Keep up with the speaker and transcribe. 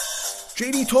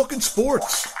JD Talking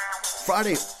Sports.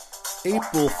 Friday,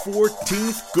 April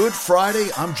 14th. Good Friday.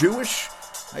 I'm Jewish.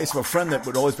 I used to have a friend that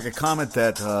would always make a comment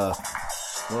that,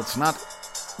 it's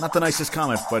not the nicest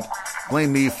comment, but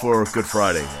blame me for Good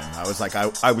Friday. And I was like,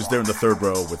 I was there in the third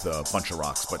row with a bunch of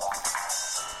rocks,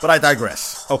 but I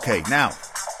digress. Okay, now,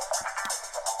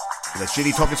 that's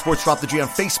JD Talking Sports. Drop the G on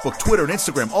Facebook, Twitter, and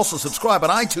Instagram. Also subscribe on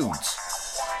iTunes.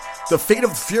 The Fate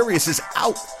of the Furious is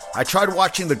out. I tried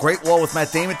watching The Great Wall with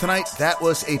Matt Damon tonight. That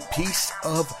was a piece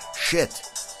of shit.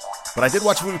 But I did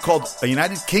watch a movie called A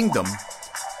United Kingdom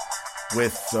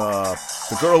with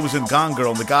the girl who was in Gone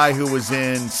Girl and the guy who was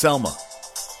in Selma.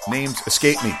 Names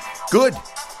escape me. Good.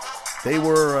 They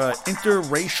were an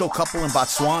interracial couple in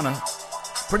Botswana.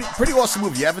 Pretty awesome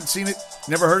movie. You haven't seen it?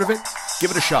 Never heard of it?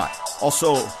 Give it a shot.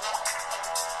 Also,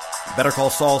 Better Call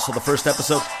Saul, so the first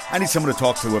episode. I need someone to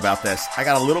talk to about this. I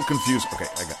got a little confused. Okay,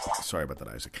 sorry about that,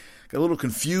 Isaac. Got a little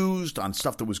confused on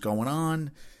stuff that was going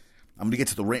on. I'm going to get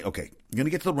to the I'm going to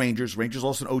get to the Rangers. Rangers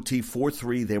lost an OT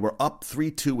 4-3. They were up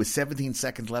 3-2 with 17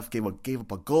 seconds left. Gave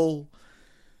up a goal.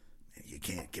 You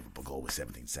can't give up a goal with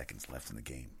 17 seconds left in the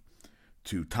game.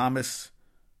 To Thomas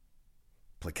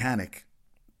Plekanec.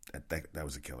 That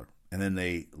was a killer. And then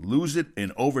they lose it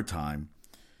in overtime.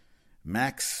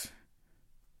 Max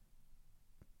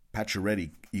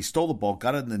Pacioretty, he stole the ball,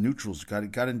 got it in the neutrals,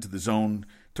 got into the zone,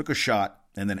 took a shot,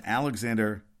 and then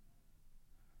Alexander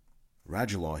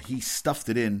Radulov, he stuffed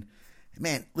it in.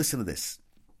 Man, listen to this.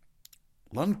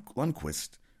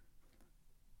 Lundqvist,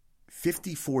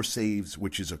 54 saves,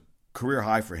 which is a career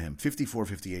high for him. 54,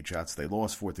 58 shots. They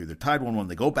lost 4-3. They're tied 1-1.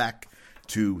 They go back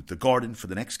to the Garden for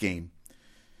the next game.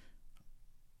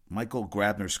 Michael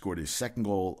Grabner scored his second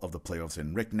goal of the playoffs,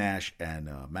 and Rick Nash and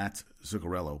Matt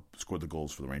Zuccarello scored the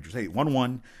goals for the Rangers. Hey,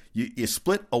 1-1. You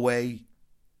split away.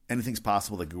 Anything's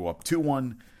possible. They go up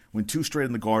 2-1, win 2 straight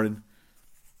in the Garden.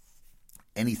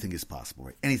 Anything is possible,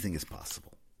 right? Anything is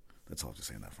possible. That's all I'm just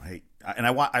saying that for. Hey, and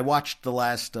I watched the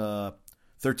last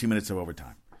 13 minutes of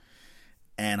overtime,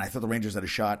 and I thought the Rangers had a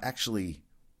shot. Actually,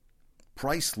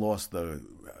 Price lost the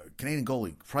Canadian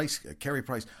goalie. Carey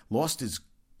Price lost his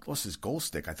goal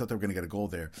stick. I thought they were going to get a goal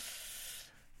there.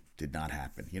 Did not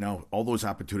happen. You know, all those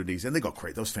opportunities, and they go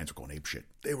crazy. Those fans were going apeshit.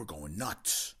 They were going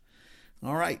nuts.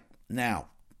 All right, now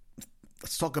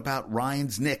let's talk about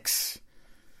Ryan's Knicks.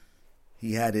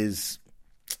 He had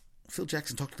Phil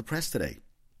Jackson talked to the press today,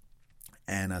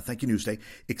 and thank you, Newsday,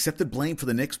 accepted blame for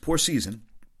the Knicks' poor season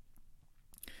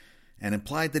and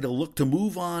implied that he'll look to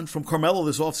move on from Carmelo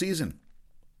this offseason.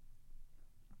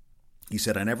 He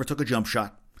said, I never took a jump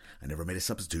shot. I never made a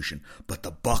substitution, but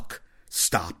the buck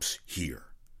stops here.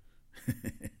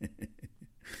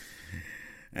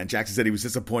 And Jackson said he was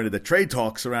disappointed that trade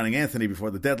talks surrounding Anthony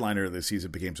before the deadline earlier this season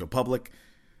became so public.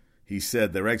 He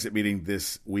said their exit meeting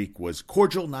this week was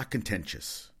cordial, not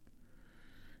contentious.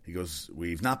 He goes,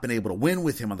 we've not been able to win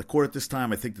with him on the court at this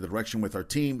time. I think the direction with our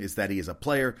team is that he is a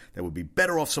player that would be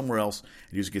better off somewhere else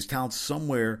and using his talents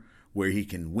somewhere where he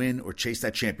can win or chase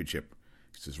that championship.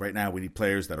 He says right now we need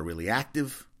players that are really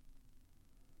active,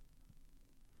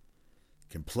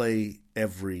 can play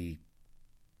every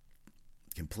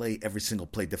single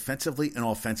play defensively and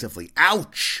offensively.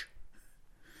 Ouch!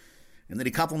 And then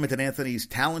he complimented Anthony's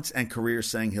talents and career,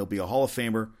 saying he'll be a Hall of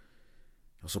Famer.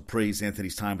 He also praised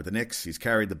Anthony's time with the Knicks. He's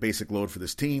carried the basic load for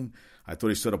this team. I thought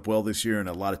he stood up well this year in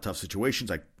a lot of tough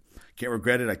situations. I can't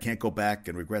regret it. I can't go back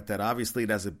and regret that. Obviously, it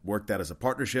hasn't worked out as a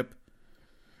partnership.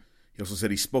 He also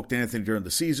said he spoke to Anthony during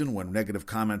the season when negative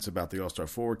comments about the All-Star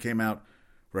forward came out,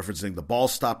 referencing the ball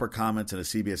stopper comments in a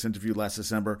CBS interview last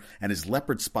December and his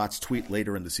leopard spots tweet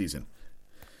later in the season.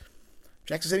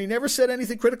 Jackson said he never said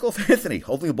anything critical of Anthony.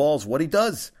 Holding the ball is what he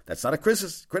does. That's not a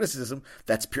criticism.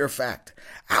 That's pure fact.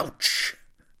 Ouch.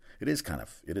 It is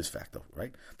fact, though,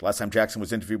 right? The last time Jackson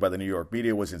was interviewed by the New York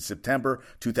media was in September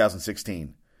 2016.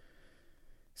 He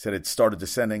said it started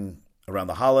descending around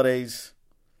the holidays.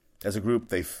 As a group,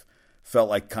 they felt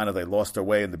like they lost their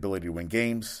way in the ability to win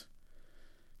games.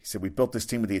 He said, we built this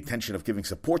team with the intention of giving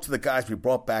support to the guys we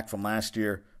brought back from last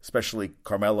year, especially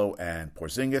Carmelo and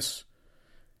Porzingis.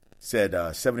 Said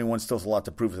 71 still has a lot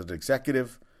to prove as an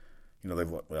executive. You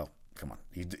know, come on.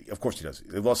 Of course he does.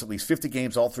 They've lost at least 50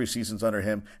 games all 3 seasons under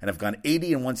him and have gone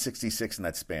 80 and 166 in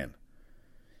that span.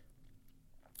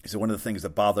 He said one of the things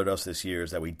that bothered us this year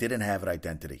is that we didn't have an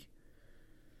identity.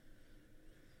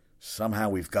 Somehow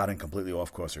we've gotten completely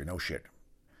off course here. No shit.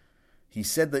 He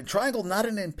said the triangle not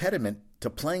an impediment to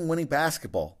playing winning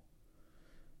basketball.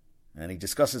 And he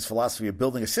discussed his philosophy of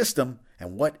building a system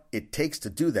and what it takes to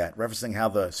do that, referencing how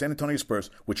the San Antonio Spurs,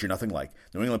 which are nothing like,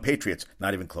 New England Patriots,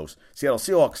 not even close, Seattle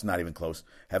Seahawks, not even close,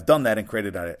 have done that and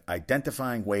created an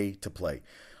identifying way to play.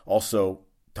 Also,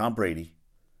 Tom Brady.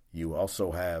 You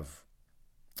also have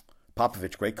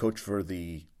Popovich, great coach for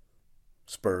the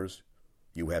Spurs.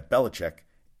 You have Belichick,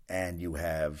 and you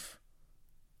have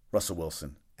Russell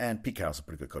Wilson. And Pete Carroll's a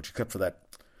pretty good coach, except for that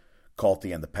call at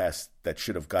the end of the pass that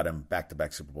should have got him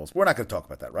back-to-back Super Bowls. We're not going to talk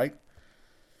about that, right?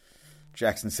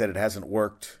 Jackson said it hasn't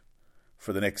worked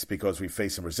for the Knicks because we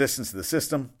face some resistance to the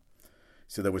system.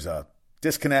 So there was a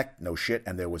disconnect, no shit,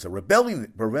 and there was a rebelliousness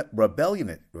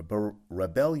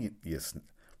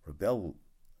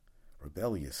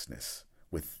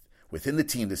within the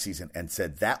team this season, and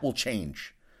said that will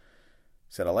change.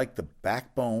 Said, I like the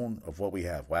backbone of what we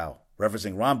have. Wow.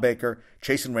 Referencing Ron Baker,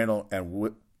 Chasson Randle,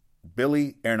 and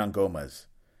Billy Hernangomez.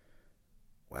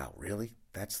 Wow, really?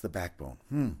 That's the backbone.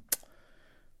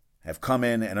 Have come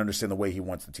in and understand the way he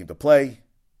wants the team to play.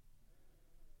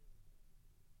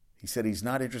 He said he's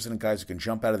not interested in guys who can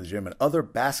jump out of the gym and other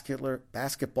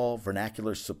basketball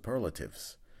vernacular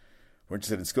superlatives. We're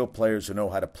interested in skilled players who know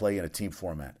how to play in a team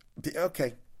format.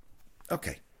 Okay.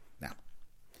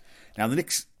 Now the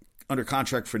Knicks under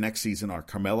contract for next season are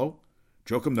Carmelo,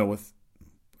 Joakim Noah,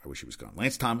 I wish he was gone,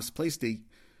 Lance Thomas, plays D,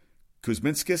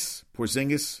 Kuzminskis,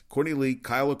 Porzingis, Courtney Lee,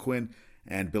 Kyle O'Quinn,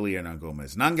 and Billy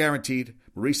Hernangomez. Non-guaranteed,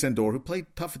 Maurice Sandor, who played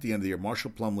tough at the end of the year,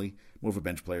 Marshall Plumlee, more of a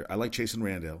bench player. I like Chasson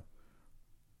Randle.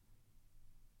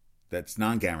 That's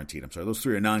non-guaranteed. I'm sorry, those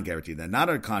three are non-guaranteed. They're not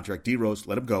under contract. D. Rose,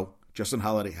 let him go. Justin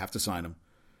Holiday, have to sign him.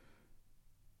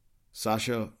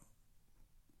 Sasha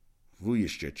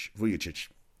Vujacic.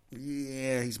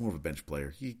 Yeah, he's more of a bench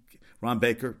player. Ron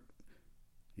Baker.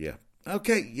 Yeah.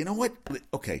 Okay, you know what?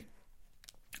 Okay.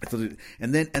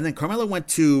 And then Carmelo went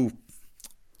to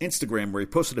Instagram where he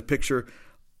posted a picture.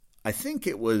 I think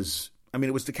it was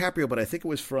DiCaprio, but I think it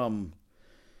was from,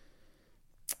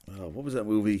 what was that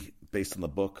movie based on the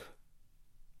book?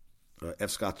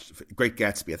 F. Scott's Great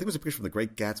Gatsby. I think it was a picture from The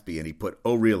Great Gatsby, and he put,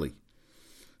 "Oh, really?"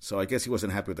 So I guess he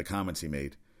wasn't happy with the comments he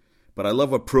made. But I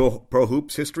love what Pro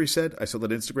Hoops History said. I saw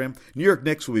that on Instagram. New York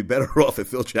Knicks would be better off if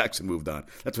Phil Jackson moved on.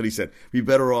 That's what he said. Be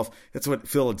better off. That's what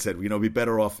Phil had said. Be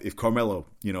better off if Carmelo,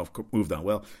 moved on.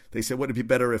 Well, they said, wouldn't it be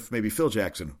better if maybe Phil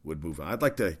Jackson would move on? I'd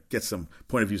like to get some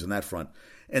point of views on that front.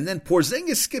 And then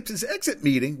Porzingis skips his exit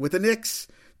meeting with the Knicks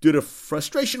due to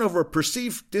frustration over a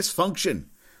perceived dysfunction.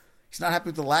 He's not happy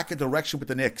with the lack of direction with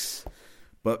the Knicks.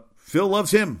 But Phil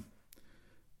loves him.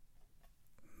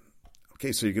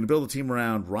 Okay, so you're going to build a team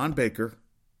around Ron Baker,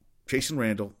 Chasson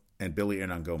Randle, and Billy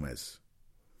Hernangomez.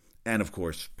 And, of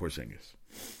course, Porzingis.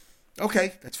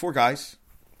 Okay, that's 4 guys.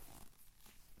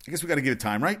 I guess we got to give it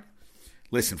time, right?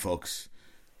 Listen, folks.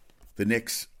 The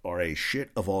Knicks are a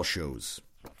shit of all shows.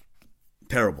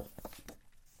 Terrible.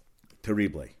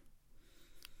 Terrible.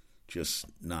 Just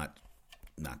not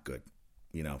good.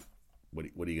 What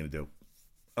are you going to do?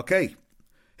 Okay.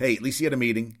 Hey, at least he had a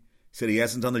meeting. Said he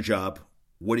hasn't done the job.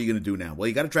 What are you going to do now? Well,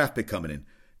 you got a draft pick coming in.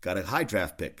 Got a high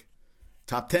draft pick.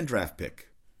 Top 10 draft pick.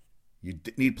 You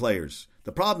need players.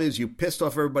 The problem is you pissed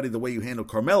off everybody the way you handled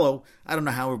Carmelo. I don't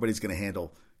know how everybody's going to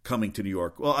handle coming to New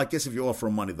York. Well, I guess if you offer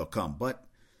them money, they'll come. But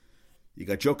you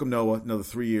got Joakim Noah, another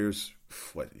 3 years.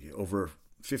 Over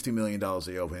 $50 million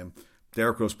they owe him.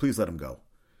 Derrick Rose, please let him go.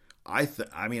 I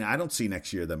don't see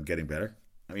next year them getting better.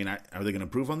 Are they going to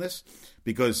improve on this?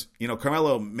 Because,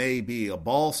 Carmelo may be a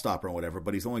ball stopper or whatever,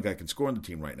 but he's the only guy who can score on the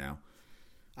team right now.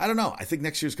 I don't know. I think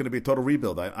next year's going to be a total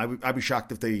rebuild. I'd be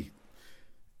shocked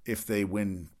if they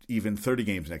win even 30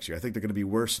 games next year. I think they're going to be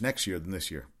worse next year than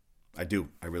this year. I do.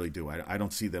 I really do. I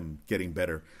don't see them getting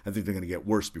better. I think they're going to get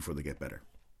worse before they get better.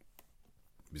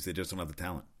 Because they just don't have the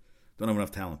talent. Don't have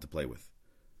enough talent to play with.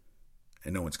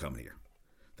 And no one's coming here.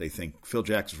 They think Phil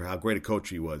Jackson, for how great a coach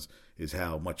he was, is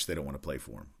how much they don't want to play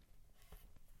for him.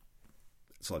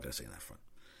 That's all I got to say on that front.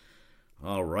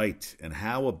 All right. And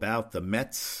how about the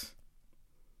Mets?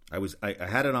 I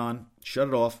had it on, shut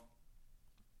it off,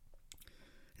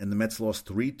 and the Mets lost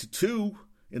 3-2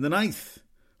 in the 9th.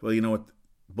 Well, you know what?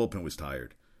 The bullpen was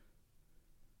tired.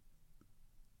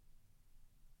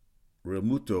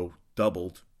 Realmuto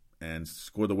doubled and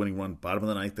scored the winning run. Bottom of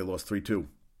the 9th, they lost 3-2.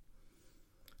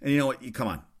 And you know what? Come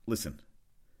on. Listen.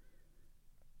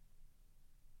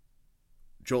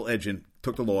 Joel Edgin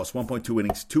took the loss. 1.2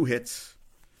 innings, 2 hits,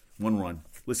 1 run.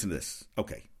 Listen to this.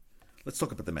 Okay. Let's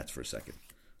talk about the Mets for a second.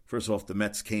 First off, the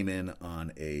Mets came in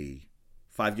on a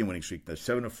 5-game winning streak. They're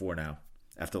 7-4 now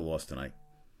after the loss tonight.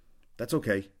 That's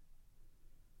okay.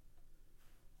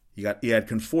 You had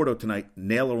Conforto tonight,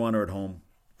 nail a runner at home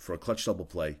for a clutch double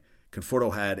play.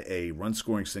 Conforto had a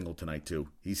run-scoring single tonight, too.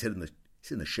 He's hitting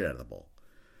the shit out of the ball.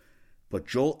 But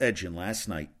Joel Edgin last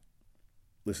night,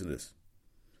 listen to this.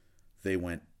 They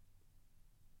went,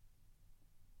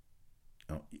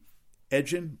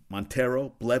 Edgin,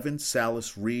 Montero, Blevins,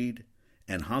 Salas, Reed,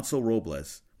 and Hansel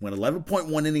Robles went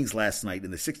 11.1 innings last night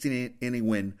in the 16-inning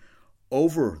win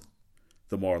over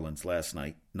the Marlins last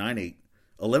night, 9-8.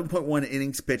 11.1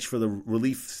 innings pitched for the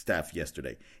relief staff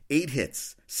yesterday. 8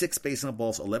 hits, 6 base on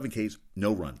balls, 11 Ks,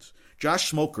 no runs. Josh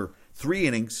Smoker, 3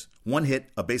 innings, 1 hit,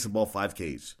 a base on ball, 5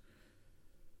 Ks.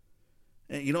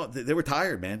 And, they were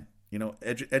tired, man.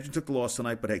 Edgin took the loss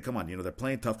tonight, but hey, come on, they're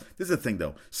playing tough. This is the thing,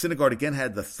 though. Syndergaard again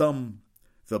had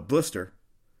the blister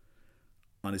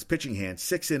on his pitching hand.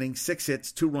 6 innings, 6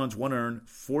 hits, 2 runs, 1 earned,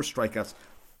 4 strikeouts,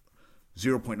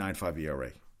 0.95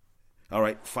 ERA. All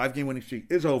right, 5-game winning streak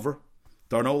is over.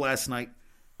 Darno last night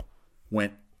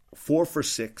went 4 for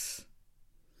 6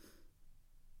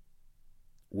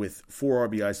 with 4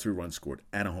 RBIs, 3 runs scored,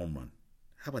 and a home run.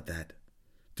 How about that?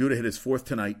 Duda hit his 4th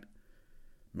tonight.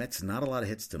 Mets, not a lot of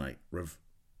hits tonight.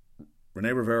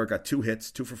 Rene Rivera got 2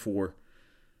 hits, 2 for 4.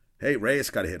 Hey, Reyes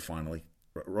got a hit finally.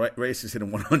 Reyes is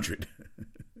hitting 100.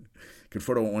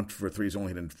 Conforto went 1 for 3. He's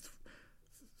only hitting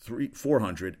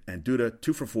 400. And Duda,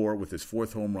 2 for 4 with his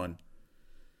 4th home run.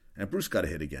 And Bruce got a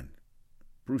hit again.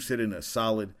 Bruce hit in a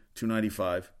solid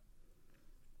 295.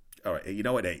 All right, you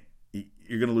know what? Hey,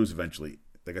 you're going to lose eventually.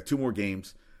 They got 2 more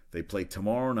games. They play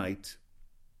tomorrow night.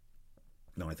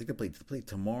 No, I think they play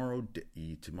tomorrow.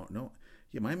 No,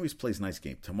 yeah, Miami plays a nice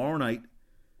game. Tomorrow night,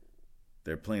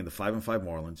 they're playing the 5-5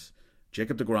 Marlins.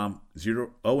 Jacob deGrom,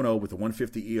 0-0 with a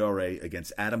 1.50 ERA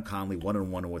against Adam Conley,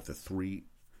 1-1 with a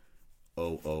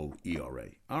 3.00 ERA.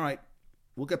 All right,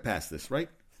 we'll get past this, right?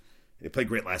 They played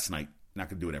great last night. Not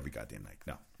going to do it every goddamn night.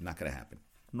 No, not going to happen.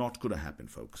 Not going to happen,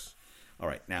 folks. All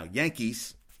right, now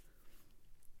Yankees,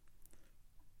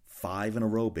 5 in a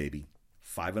row, baby.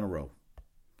 5 in a row.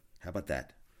 How about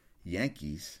that?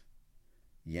 Yankees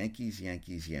win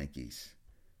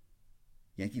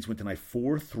tonight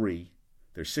 4-3.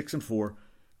 They're 6-4.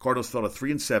 Cardinals fell to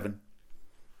 3-7.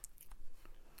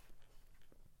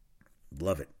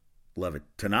 Love it.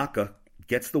 Tanaka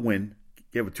gets the win.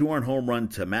 Gave a 2-run home run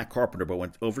to Matt Carpenter, but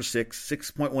went over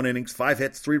 6.1 innings, 5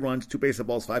 hits, 3 runs, 2 base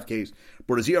balls, 5 Ks.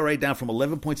 Brought his ERA down from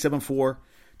 11.74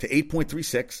 to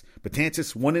 8.36.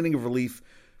 Betances, 1 inning of relief,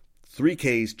 3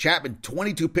 Ks. Chapman,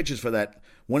 22 pitches for that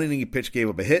 1 inning he pitched, gave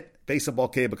up a hit. Base on ball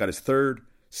K, but got his 3rd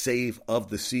save of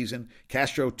the season.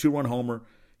 Castro, 2-run homer.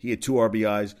 He had 2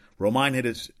 RBIs. Romine hit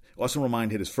his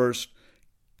first.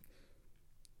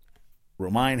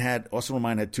 Romine had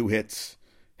 2 hits.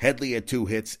 Headley had 2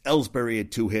 hits. Ellsbury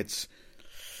had 2 hits.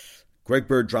 Greg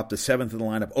Bird dropped the 7th in the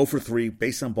lineup, 0 for 3.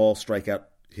 Base on ball, strikeout,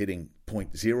 hitting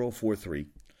 .043.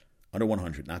 Under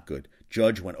 100, not good.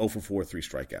 Judge went 0 for 4, 3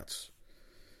 strikeouts.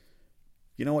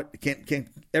 You know what?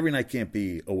 Every night can't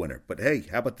be a winner. But hey,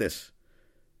 how about this?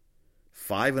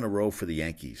 5 in a row for the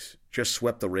Yankees. Just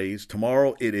swept the Rays.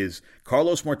 Tomorrow it is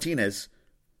Carlos Martinez,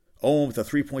 0 with a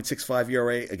 3.65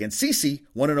 ERA against CeCe,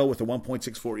 1-0 with a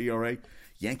 1.64 ERA.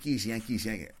 Yankees.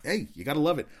 Hey, you got to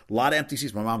love it. A lot of empty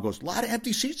seats. My mom goes, a lot of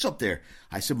empty seats up there.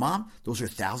 I said, Mom, those are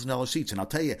 $1,000 seats. And I'll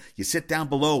tell you, you sit down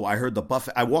below. I heard the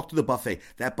buffet. I walked to the buffet.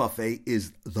 That buffet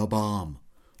is the bomb.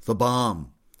 The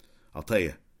bomb. I'll tell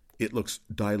you, it looks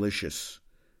delicious.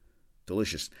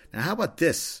 Delicious. Now, how about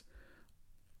this?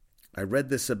 I read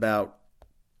this about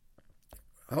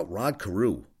Rod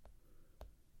Carew.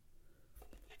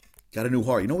 Got a new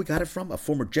heart. You know where we got it from? A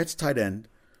former Jets tight end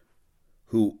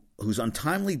whose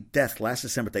untimely death last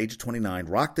December at the age of 29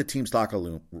 rocked the team's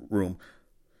locker room.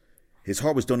 His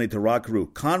heart was donated to Rod Carew.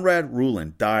 Conrad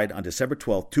Rulin died on December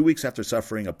 12th, 2 weeks after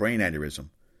suffering a brain aneurysm.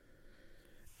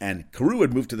 And Carew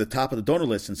had moved to the top of the donor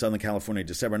list in Southern California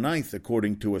December 9th,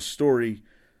 according to a story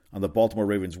on the Baltimore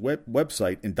Ravens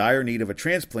website, in dire need of a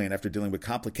transplant after dealing with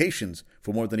complications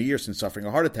for more than a year since suffering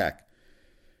a heart attack.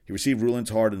 He received Rulin's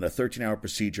heart in a 13-hour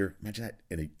procedure. Imagine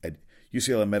that, at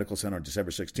UCLA Medical Center on December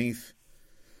 16th.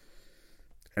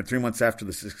 And 3 months after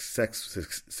the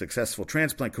successful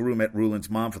transplant, Carew met Rulin's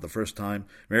mom for the first time.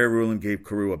 Mary Rulin gave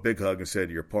Carew a big hug and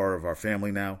said, "You're part of our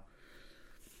family now."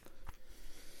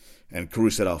 And Carew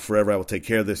said, "Forever I will take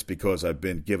care of this because I've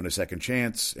been given a second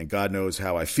chance, and God knows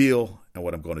how I feel and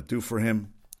what I'm going to do for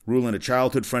him." Rulin, a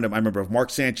childhood friend of Mark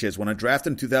Sanchez, when undrafted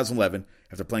in 2011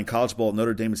 after playing college ball at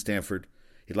Notre Dame and Stanford.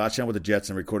 He latched on with the Jets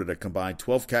and recorded a combined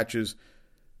 12 catches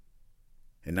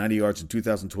and 90 yards in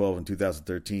 2012 and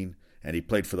 2013. And he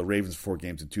played for the Ravens 4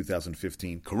 games in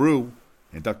 2015. Carew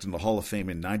inducted in the Hall of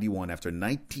Fame in 91 after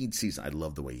 19 seasons. I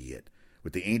love the way he hit.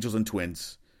 With the Angels and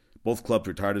Twins. Both clubs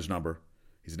retired his number.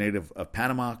 He's a native of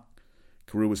Panama.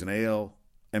 Carew was an AL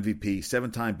MVP,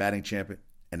 7-time batting champion,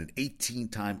 and an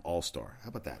 18-time All-Star. How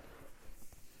about that?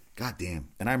 God damn.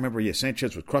 And I remember,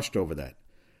 Sanchez was crushed over that.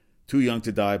 Too young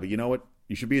to die, but you know what?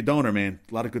 You should be a donor, man.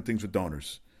 A lot of good things with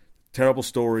donors. Terrible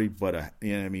story, but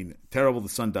terrible the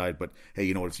son died. But hey,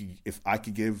 you know what? If I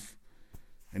could give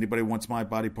anybody wants my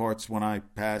body parts when I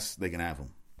pass, they can have them.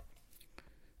 I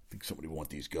think somebody want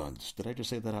these guns. Did I just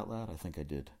say that out loud? I think I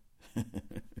did.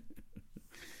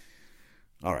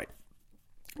 All right.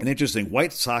 An interesting,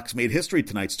 White Sox made history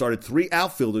tonight. Started 3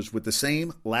 outfielders with the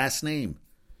same last name.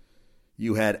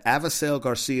 You had Avisail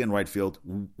Garcia in right field,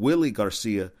 Willie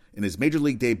Garcia in his major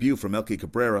league debut for Melky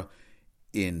Cabrera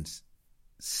in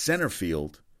center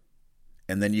field,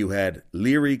 and then you had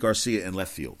Leary Garcia in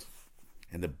left field.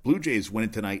 And the Blue Jays went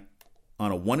in tonight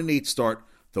on a 1-8 start,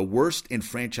 the worst in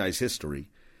franchise history.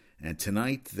 And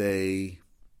tonight I'm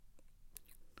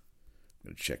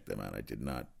going to check them out. I did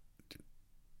not.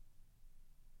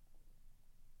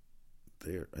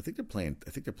 I think they're playing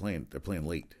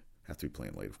late. Have to be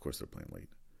playing late. Of course they're playing late.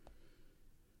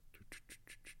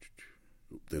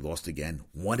 They lost again.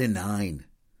 1-9.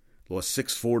 Lost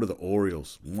 6-4 to the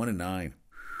Orioles. 1-9.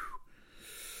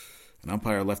 An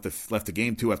umpire left the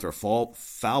game too after a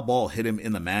foul ball hit him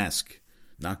in the mask.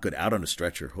 Not good. Out on a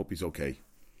stretcher. Hope he's okay.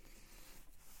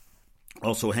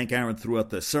 Also, Hank Aaron threw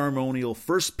out the ceremonial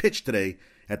first pitch today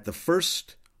at the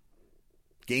first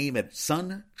game at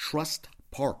SunTrust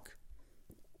Park,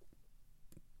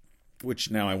 which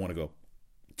now I want to go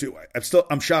to.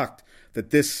 I'm shocked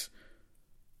that this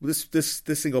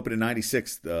thing opened in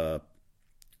 '96,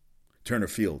 Turner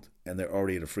Field, and they're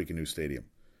already at a freaking new stadium.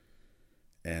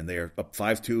 And they're up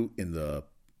 5-2 in the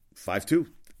 5-2.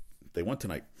 They won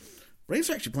tonight. Braves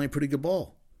are actually playing pretty good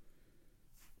ball.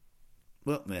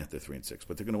 Well, they're 3-6,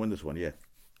 but they're going to win this one, yeah.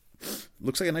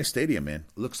 Looks like a nice stadium, man.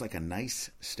 Looks like a nice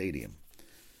stadium.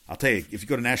 I'll tell you, if you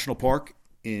go to National Park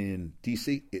in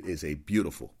D.C., it is a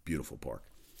beautiful, beautiful park.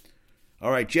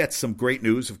 All right, Jets, some great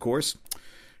news, of course.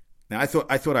 Now, I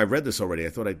thought I read this already.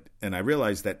 I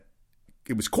realized that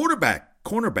it was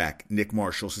cornerback Nick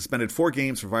Marshall suspended 4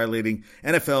 games for violating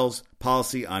NFL's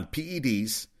policy on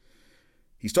PEDs.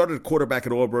 He started at quarterback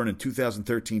at Auburn in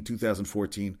 2013,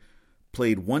 2014,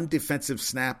 played 1 defensive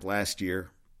snap last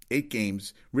year, 8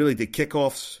 games, really did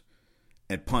kickoffs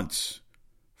and punts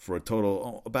for a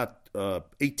total about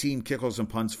 18 kickoffs and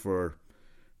punts for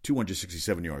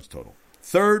 267 yards total.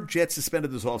 Third Jets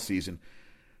suspended this offseason.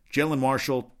 Jalen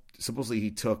Marshall, supposedly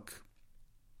he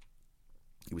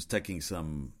was taking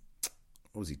some,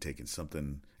 what was he taking?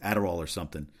 Something, Adderall or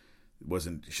something.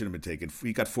 Shouldn't have been taken.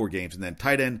 He got 4 games. And then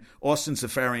tight end Austin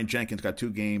Safarian Jenkins got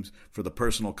 2 games for the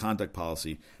personal conduct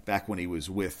policy back when he was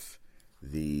with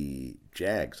the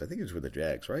Jags. I think he was with the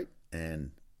Jags, right? And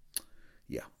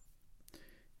yeah.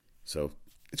 So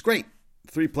it's great.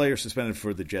 3 players suspended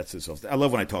for the Jets. I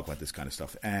love when I talk about this kind of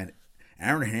stuff. And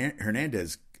Aaron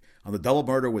Hernandez on the double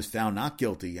murder was found not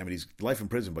guilty. I mean, he's life in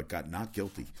prison, but got not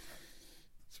guilty.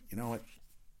 You know what?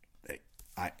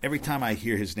 Every time I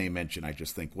hear his name mentioned, I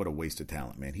just think, what a waste of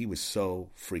talent, man. He was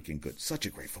so freaking good. Such a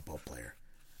great football player.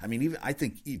 I mean, I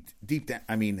think he deep down,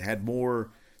 had more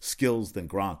skills than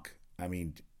Gronk. I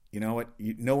mean, you know what?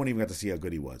 No one even got to see how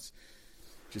good he was.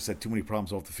 Just had too many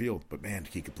problems off the field. But, man,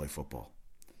 he could play football.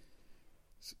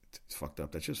 It's fucked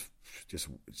up. That's just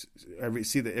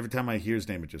every time I hear his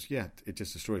name, it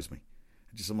just destroys me.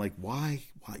 I'm like, why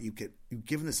you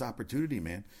given this opportunity,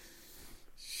 man?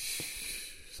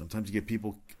 Sometimes you get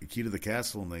people a key to the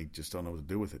castle and they just don't know what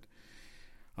to do with it.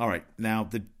 All right. Now,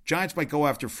 the Giants might go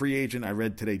after free agent. I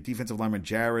read today, defensive lineman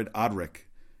Jared Odrick,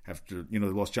 after, they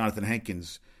lost Jonathan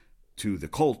Hankins to the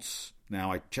Colts.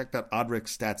 Now, I checked out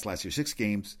Odrick's stats last year. 6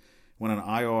 games, went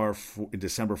on IR in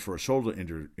December for a shoulder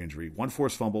injury. 1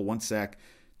 forced fumble, 1 sack,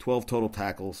 12 total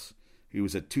tackles. He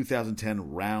was a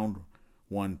 2010 round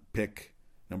 1 pick,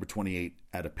 number 28,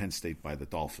 out of Penn State by the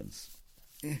Dolphins.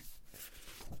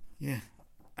 Yeah.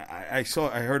 I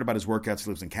heard about his workouts. He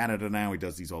lives in Canada now. He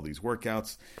does all these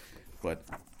workouts. But,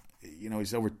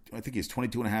 he's over, I think he has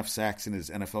 22.5 sacks in his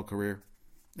NFL career.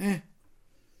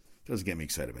 Doesn't get me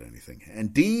excited about anything.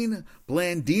 And Dean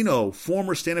Blandino,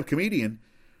 former stand-up comedian,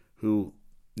 who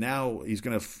now he's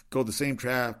going to go the same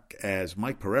track as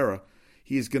Mike Pereira.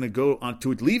 He is going to go on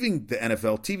to it, leaving the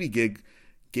NFL TV gig,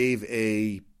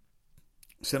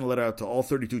 sent a letter out to all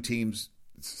 32 teams.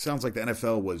 It sounds like the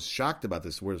NFL was shocked about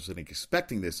this, wasn't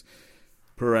expecting this.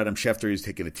 Per Adam Schefter, he's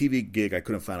taking a TV gig. I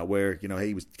couldn't find out where. Hey,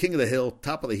 he was king of the hill,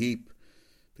 top of the heap.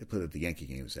 They played at the Yankee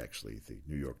games, actually, the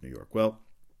New York. Well,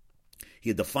 he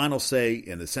had the final say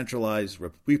in the centralized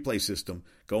replay system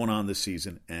going on this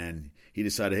season, and he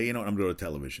decided, hey, I'm going to go to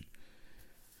television.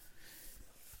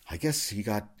 I guess he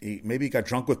got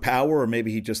drunk with power, or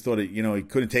maybe he just thought he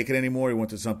couldn't take it anymore. He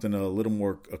wanted something a little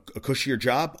more, a cushier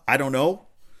job. I don't know.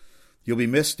 You'll be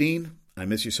missed, Dean. I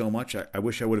miss you so much. I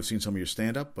wish I would have seen some of your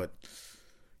stand-up, but,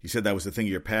 You said that was the thing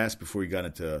of your past before you got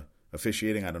into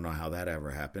officiating. I don't know how that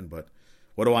ever happened, but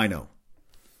what do I know?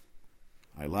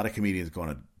 A lot of comedians going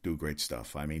to do great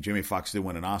stuff. I mean, Jamie Foxx did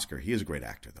win an Oscar. He is a great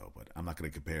actor, though, but I'm not going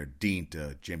to compare Dean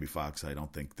to Jamie Foxx. I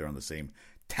don't think they're on the same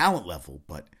talent level,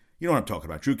 but you know what I'm talking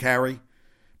about. Drew Carey,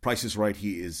 Price is Right.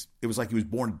 It was like he was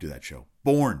born to do that show.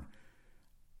 Born.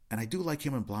 And I do like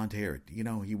him in blonde hair. You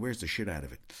know, he wears the shit out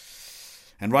of it.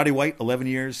 And Roddy White, 11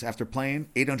 years after playing,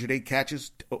 808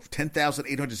 catches,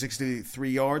 10,863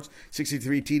 yards,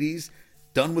 63 TDs,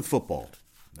 done with football.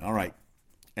 All right.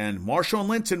 And Marshawn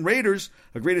Lynch and Raiders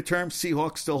agreed to terms.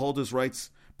 Seahawks still hold his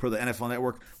rights per the NFL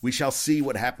Network. We shall see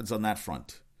what happens on that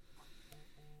front.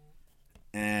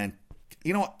 And,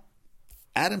 you know,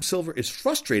 Adam Silver is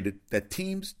frustrated that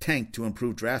teams tank to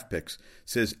improve draft picks,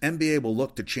 says NBA will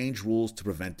look to change rules to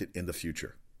prevent it in the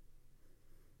future.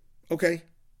 Okay.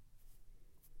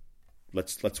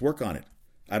 Let's work on it.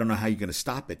 I don't know how you're going to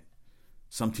stop it.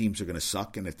 Some teams are going to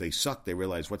suck, and if they suck, they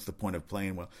realize what's the point of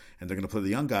playing well, and they're going to play the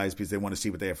young guys because they want to see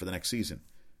what they have for the next season.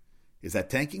 Is that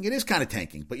tanking? It is kind of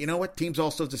tanking, but you know what? Teams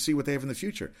also have to see what they have in the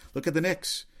future. Look at the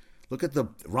Knicks. Look at the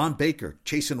Ron Baker,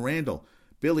 Chasen Randall,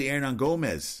 Billy Hernan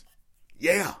Gomez.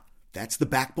 Yeah, that's the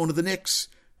backbone of the Knicks.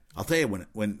 I'll tell you,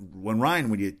 when Ryan,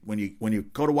 when you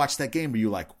go to watch that game, are you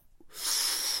like,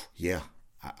 yeah,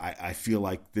 I feel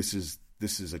like this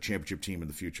is a championship team in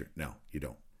the future? No, you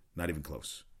don't. Not even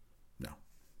close. No.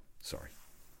 Sorry.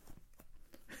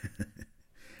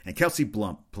 And Kelsey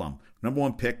Plum, number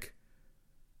 1 pick,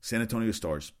 San Antonio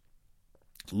Stars.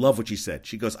 Love what she said.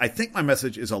 She goes, I think my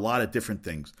message is a lot of different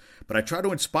things, but I try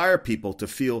to inspire people to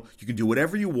feel you can do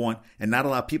whatever you want and not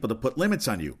allow people to put limits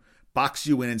on you, box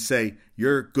you in and say,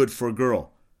 you're good for a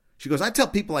girl. She goes, I tell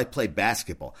people I play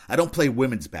basketball. I don't play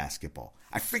women's basketball.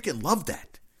 I freaking love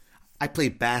that. I play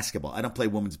basketball. I don't play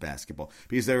women's basketball.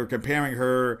 Because they were comparing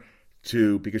her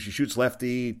to, because she shoots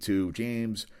lefty, to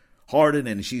James Harden.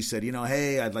 And she said, you know,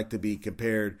 hey, I'd like to be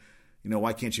compared. You know,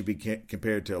 why can't you be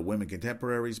compared to women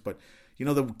contemporaries? But, you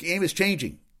know, the game is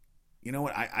changing. You know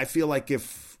what? I feel like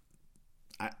if,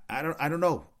 I don't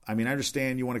know. I mean, I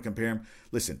understand you want to compare them.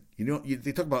 Listen,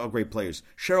 they talk about great players.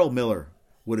 Cheryl Miller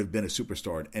would have been a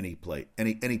superstar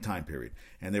in any time period.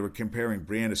 And they were comparing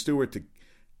Breanna Stewart to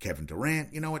Kevin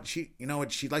Durant. You know what?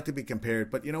 She'd like to be compared,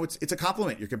 but you know, it's a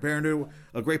compliment. You're comparing to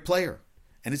a great player.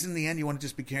 And isn't in the end you want to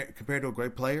just be compared to a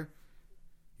great player?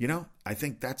 You know, I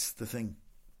think that's the thing.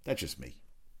 That's just me.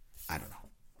 I don't know.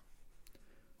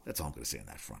 That's all I'm going to say on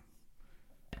that front.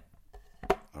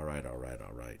 All right. All right,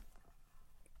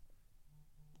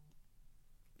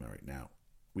 now,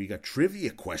 we got trivia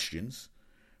questions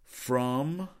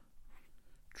from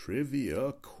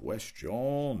Trivia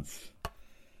Questions.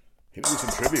 Hit me with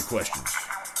some trivia questions.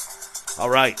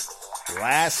 All right,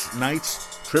 last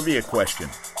night's trivia question.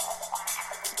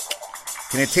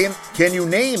 Can you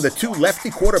name the 2 lefty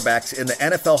quarterbacks in the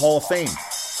NFL Hall of Fame?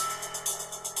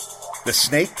 The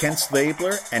Snake, Ken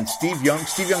Stabler, and Steve Young.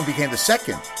 Steve Young became the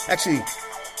second. Actually,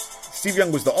 Steve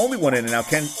Young was the only one in, and now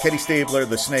Kenny Stabler,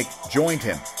 the Snake, joined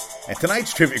him. And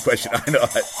tonight's trivia question, I know,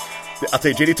 I'll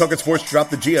tell you, JD Talking Sports, drop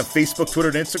the G on Facebook, Twitter,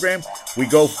 and Instagram.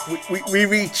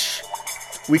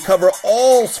 We cover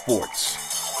all sports.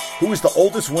 Who is the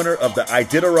oldest winner of the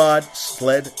Iditarod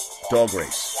sled dog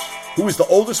race? Who is the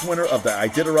oldest winner of the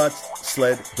Iditarod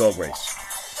sled dog race?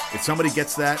 If somebody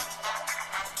gets that,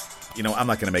 you know, I'm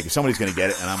not going to make it. Somebody's going to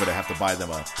get it, and I'm going to have to buy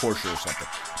them a Porsche or something.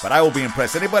 But I will be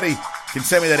impressed. Anybody can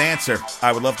send me that answer.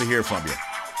 I would love to hear from you.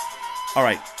 All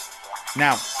right.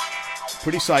 Now,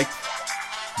 pretty psyched.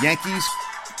 Yankees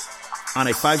on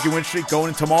a 5-game win streak going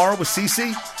in tomorrow with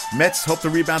CeCe. Mets hope to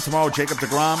rebound tomorrow with Jacob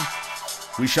deGrom.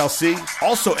 We shall see.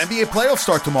 Also, NBA playoffs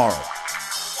start tomorrow.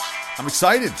 I'm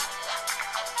excited.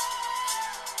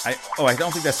 I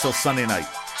don't think that's till Sunday night.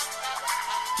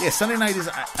 Yeah, Sunday night is,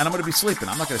 and I'm going to be sleeping.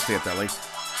 I'm not going to stay up that late.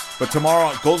 But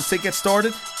tomorrow, Golden State gets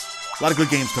started. A lot of good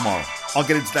games tomorrow. I'll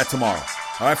get into that tomorrow.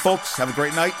 All right, folks, have a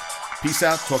great night. Peace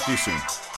out. Talk to you soon.